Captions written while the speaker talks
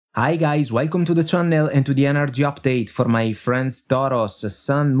Hi guys, welcome to the channel and to the energy update for my friends Taurus,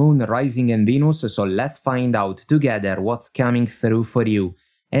 Sun, Moon, Rising and Venus. So let's find out together what's coming through for you.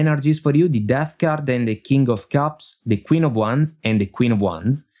 Energies for you, the Death card and the King of Cups, the Queen of Wands and the Queen of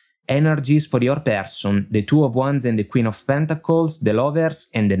Wands. Energies for your person, the Two of Wands and the Queen of Pentacles, the Lovers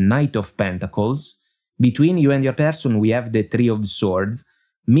and the Knight of Pentacles. Between you and your person we have the Three of Swords.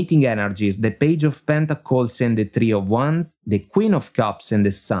 Meeting energies, the Page of Pentacles and the Three of Wands, the Queen of Cups and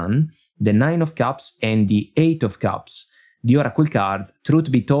the Sun, the Nine of Cups and the Eight of Cups, the Oracle cards,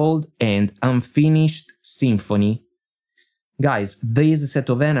 Truth Be Told and Unfinished Symphony. Guys, this set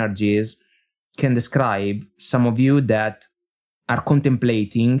of energies can describe some of you that are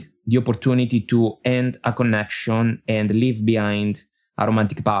contemplating the opportunity to end a connection and leave behind a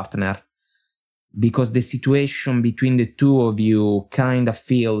romantic partner, because the situation between the two of you kind of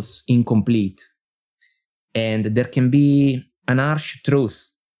feels incomplete. And there can be an harsh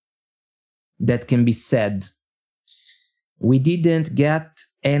truth that can be said. We didn't get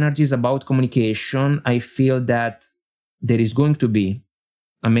energies about communication. I feel that there is going to be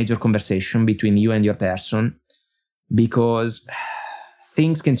a major conversation between you and your person, because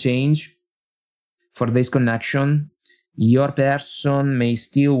things can change for this connection. Your person may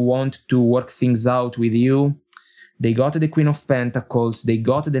still want to work things out with you. They got the Queen of Pentacles, they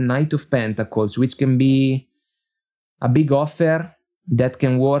got the Knight of Pentacles, which can be a big offer that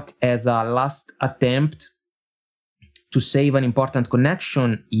can work as a last attempt to save an important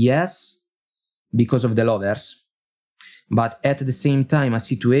connection, yes, because of the Lovers. But at the same time, a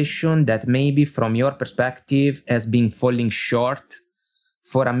situation that maybe from your perspective has been falling short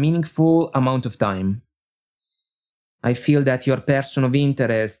for a meaningful amount of time. I feel that your person of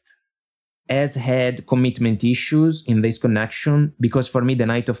interest has had commitment issues in this connection, because for me the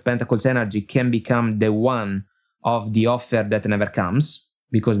Knight of Pentacles energy can become the one of the offer that never comes,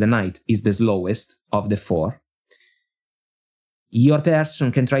 because the Knight is the slowest of the four. Your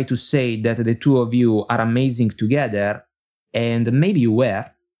person can try to say that the two of you are amazing together, and maybe you were,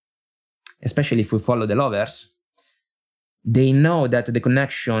 especially if we follow the Lovers. They know that the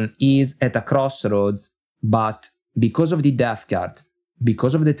connection is at a crossroads, but because of the Death card,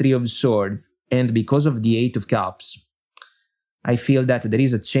 because of the Three of Swords, and because of the Eight of Cups, I feel that there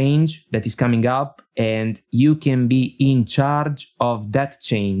is a change that is coming up, and you can be in charge of that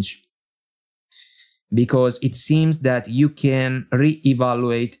change. Because it seems that you can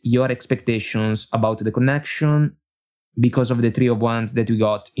re-evaluate your expectations about the connection because of the Three of Wands that we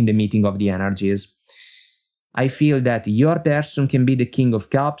got in the meeting of the energies. I feel that your person can be the King of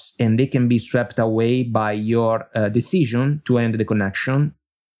Cups and they can be swept away by your decision to end the connection.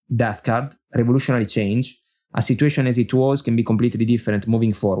 Death card, revolutionary change. A situation as it was can be completely different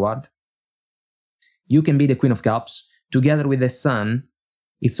moving forward. You can be the Queen of Cups. Together with the Sun,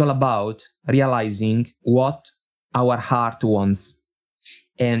 it's all about realizing what our heart wants.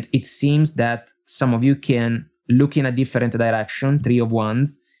 And it seems that some of you can look in a different direction, Three of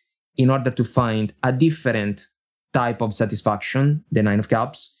Wands, in order to find a different type of satisfaction, the Nine of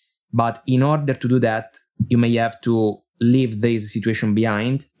Cups. But in order to do that, you may have to leave this situation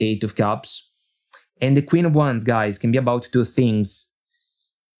behind, Eight of Cups. And the Queen of Wands, guys, can be about two things.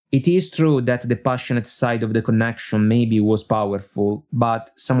 It is true that the passionate side of the connection maybe was powerful, but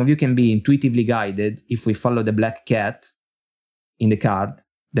some of you can be intuitively guided if we follow the black cat in the card,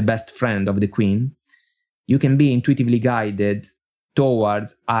 the best friend of the Queen. You can be intuitively guided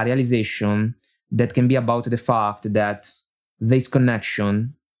towards a realization that can be about the fact that this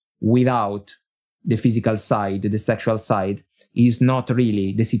connection without the physical side, the sexual side, is not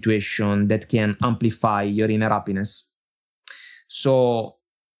really the situation that can amplify your inner happiness. So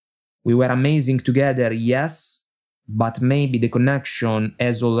we were amazing together, yes, but maybe the connection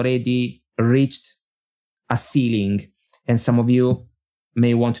has already reached a ceiling and some of you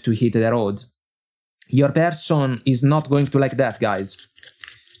may want to hit the road. Your person is not going to like that, guys.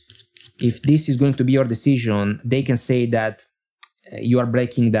 If this is going to be your decision, they can say that you are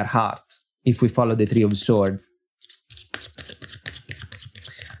breaking their heart if we follow the Three of Swords.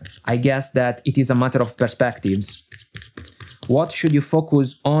 I guess that it is a matter of perspectives. What should you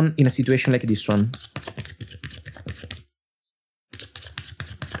focus on in a situation like this one?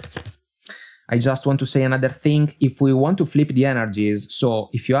 I just want to say another thing. If we want to flip the energies, so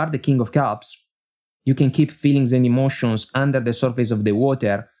if you are the King of Cups, you can keep feelings and emotions under the surface of the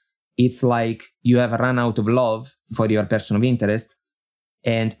water. It's like you have run out of love for your person of interest.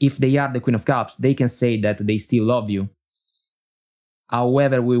 And if they are the Queen of Cups, they can say that they still love you.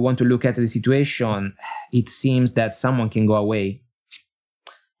 However, we want to look at the situation, it seems that someone can go away.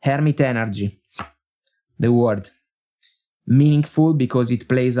 Hermit energy, the word. meaningful because it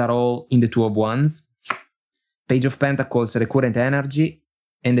plays a role in the Two of Wands. Page of Pentacles, recurrent energy,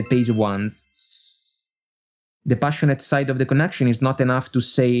 and the Page of Wands. The passionate side of the connection is not enough to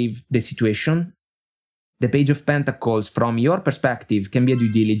save the situation. The Page of Pentacles, from your perspective, can be a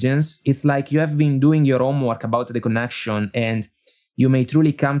due diligence. It's like you have been doing your homework about the connection and you may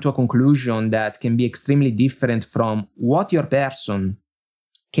truly come to a conclusion that can be extremely different from what your person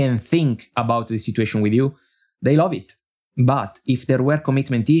can think about the situation with you. They love it. But if there were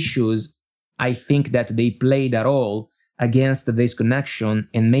commitment issues, I think that they played a role against this connection,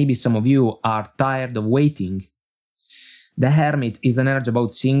 and maybe some of you are tired of waiting. The Hermit is an energy about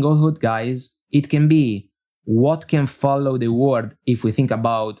singlehood, guys. It can be what can follow the word if we think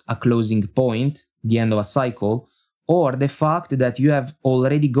about a closing point, the end of a cycle, or the fact that you have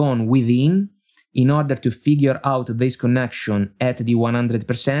already gone within in order to figure out this connection at the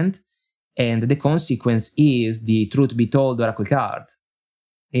 100%, and the consequence is the truth be told oracle card.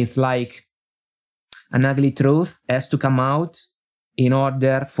 It's like an ugly truth has to come out in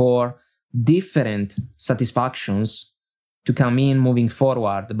order for different satisfactions to come in moving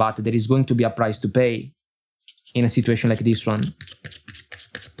forward, but there is going to be a price to pay in a situation like this one.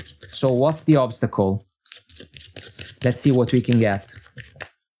 So what's the obstacle? Let's see what we can get.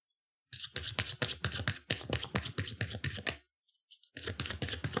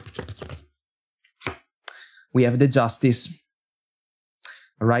 We have the Justice.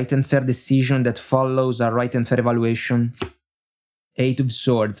 Right and fair decision that follows a right and fair evaluation. Eight of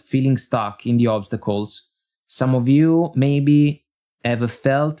Swords, feeling stuck in the obstacles. Some of you maybe have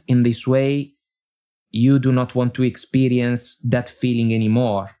felt in this way. You do not want to experience that feeling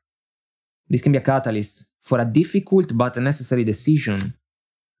anymore. This can be a catalyst for a difficult but necessary decision.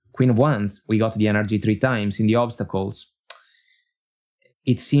 Queen of Wands, we got the energy 3 times in the obstacles.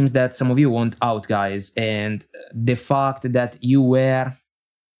 It seems that some of you want out, guys, and the fact that you were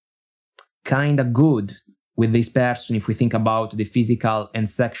kinda good with this person, if we think about the physical and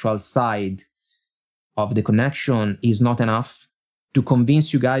sexual side of the connection, is not enough to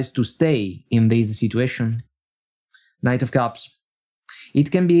convince you guys to stay in this situation. Knight of Cups.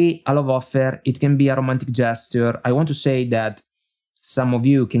 It can be a love offer, it can be a romantic gesture. I want to say that some of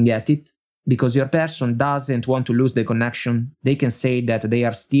you can get it because your person doesn't want to lose the connection. They can say that they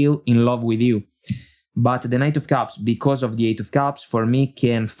are still in love with you. But the Knight of Cups, because of the Eight of Cups, for me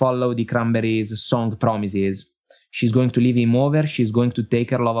can follow the Cranberries' song Promises. She's going to leave him over, she's going to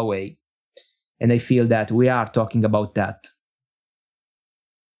take her love away. And I feel that we are talking about that.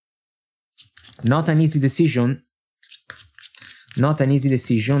 Not an easy decision. Not an easy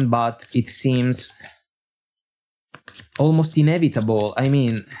decision, but it seems almost inevitable. I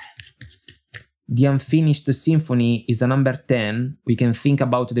mean, the Unfinished Symphony is a number 10. We can think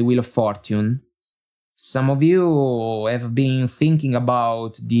about the Wheel of Fortune. Some of you have been thinking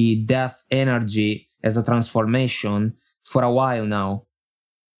about the death energy as a transformation for a while now.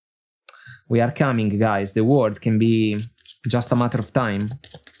 We are coming, guys. The word can be just a matter of time.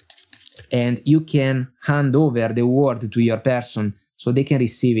 And you can hand over the word to your person so they can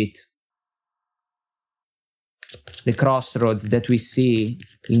receive it. The crossroads that we see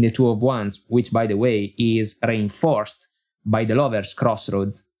in the Two of Wands, which by the way is reinforced by the Lover's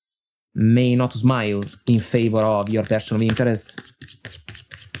crossroads, may not smile in favor of your person of interest.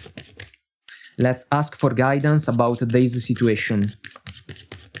 Let's ask for guidance about this situation.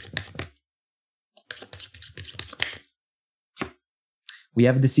 We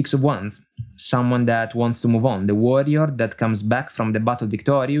have the Six of Wands, someone that wants to move on, the warrior that comes back from the battle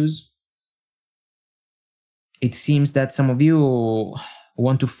victorious. It seems that some of you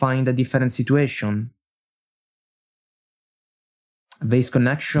want to find a different situation. This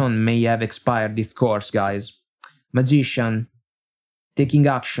connection may have expired this course, guys. Magician, taking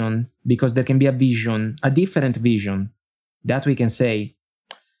action, because there can be a vision, a different vision. That we can say.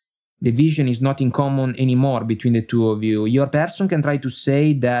 The vision is not in common anymore between the two of you. Your person can try to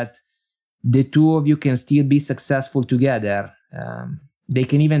say that the two of you can still be successful together. They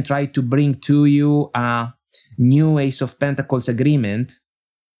can even try to bring to you a new Ace of Pentacles agreement.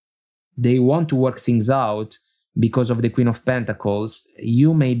 They want to work things out because of the Queen of Pentacles.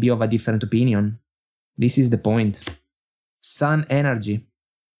 You may be of a different opinion. This is the point. Sun energy.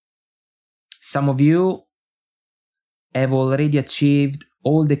 Some of you have already achieved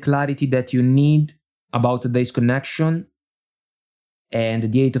all the clarity that you need about this connection, and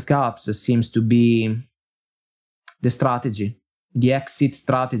the Eight of Cups seems to be the strategy, the exit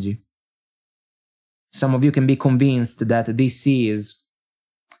strategy. Some of you can be convinced that this is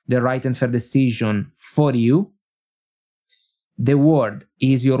the right and fair decision for you. The word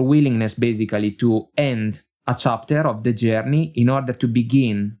is your willingness basically to end a chapter of the journey in order to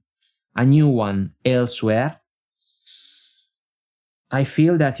begin a new one elsewhere, I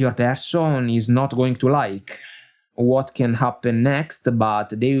feel that your person is not going to like what can happen next, but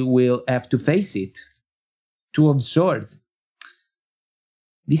they will have to face it. Two of Swords.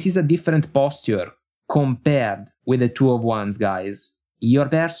 This is a different posture compared with the Two of Wands, guys. Your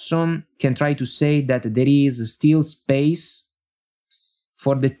person can try to say that there is still space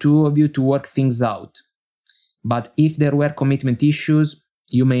for the two of you to work things out. But if there were commitment issues,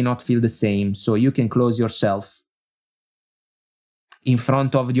 you may not feel the same, so you can close yourself in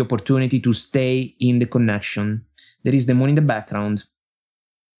front of the opportunity to stay in the connection. There is the Moon in the background,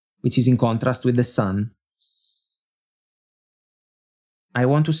 which is in contrast with the Sun. I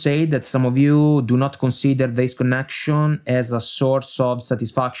want to say that some of you do not consider this connection as a source of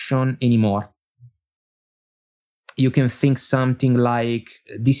satisfaction anymore. You can think something like,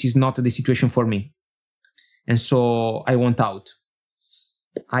 this is not the situation for me, and so I want out.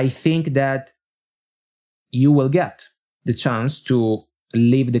 I think that you will get the chance to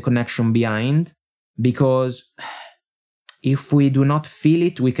leave the connection behind, because if we do not feel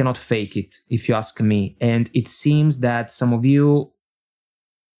it, we cannot fake it, if you ask me. And it seems that some of you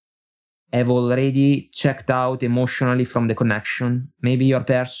have already checked out emotionally from the connection. Maybe your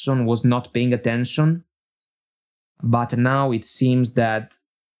person was not paying attention, but now it seems that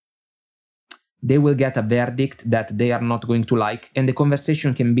they will get a verdict that they are not going to like, and the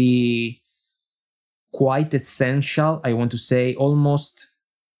conversation can be quite essential, I want to say, almost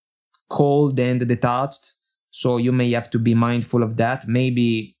cold and detached, so you may have to be mindful of that.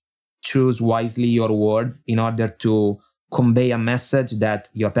 Maybe choose wisely your words in order to convey a message that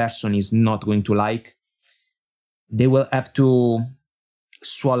your person is not going to like. They will have to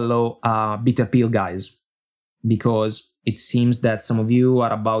swallow a bitter pill, guys, because it seems that some of you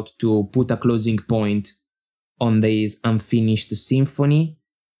are about to put a closing point on this unfinished symphony,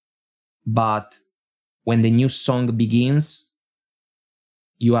 but when the new song begins,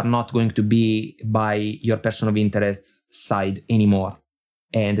 you are not going to be by your person of interest side anymore,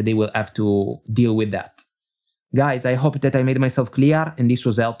 and they will have to deal with that. Guys, I hope that I made myself clear and this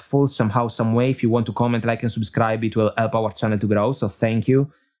was helpful somehow, some way. If you want to comment, like and subscribe, it will help our channel to grow, so thank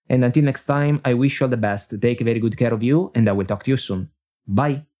you. And until next time, I wish you all the best. Take very good care of you, and I will talk to you soon.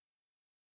 Bye!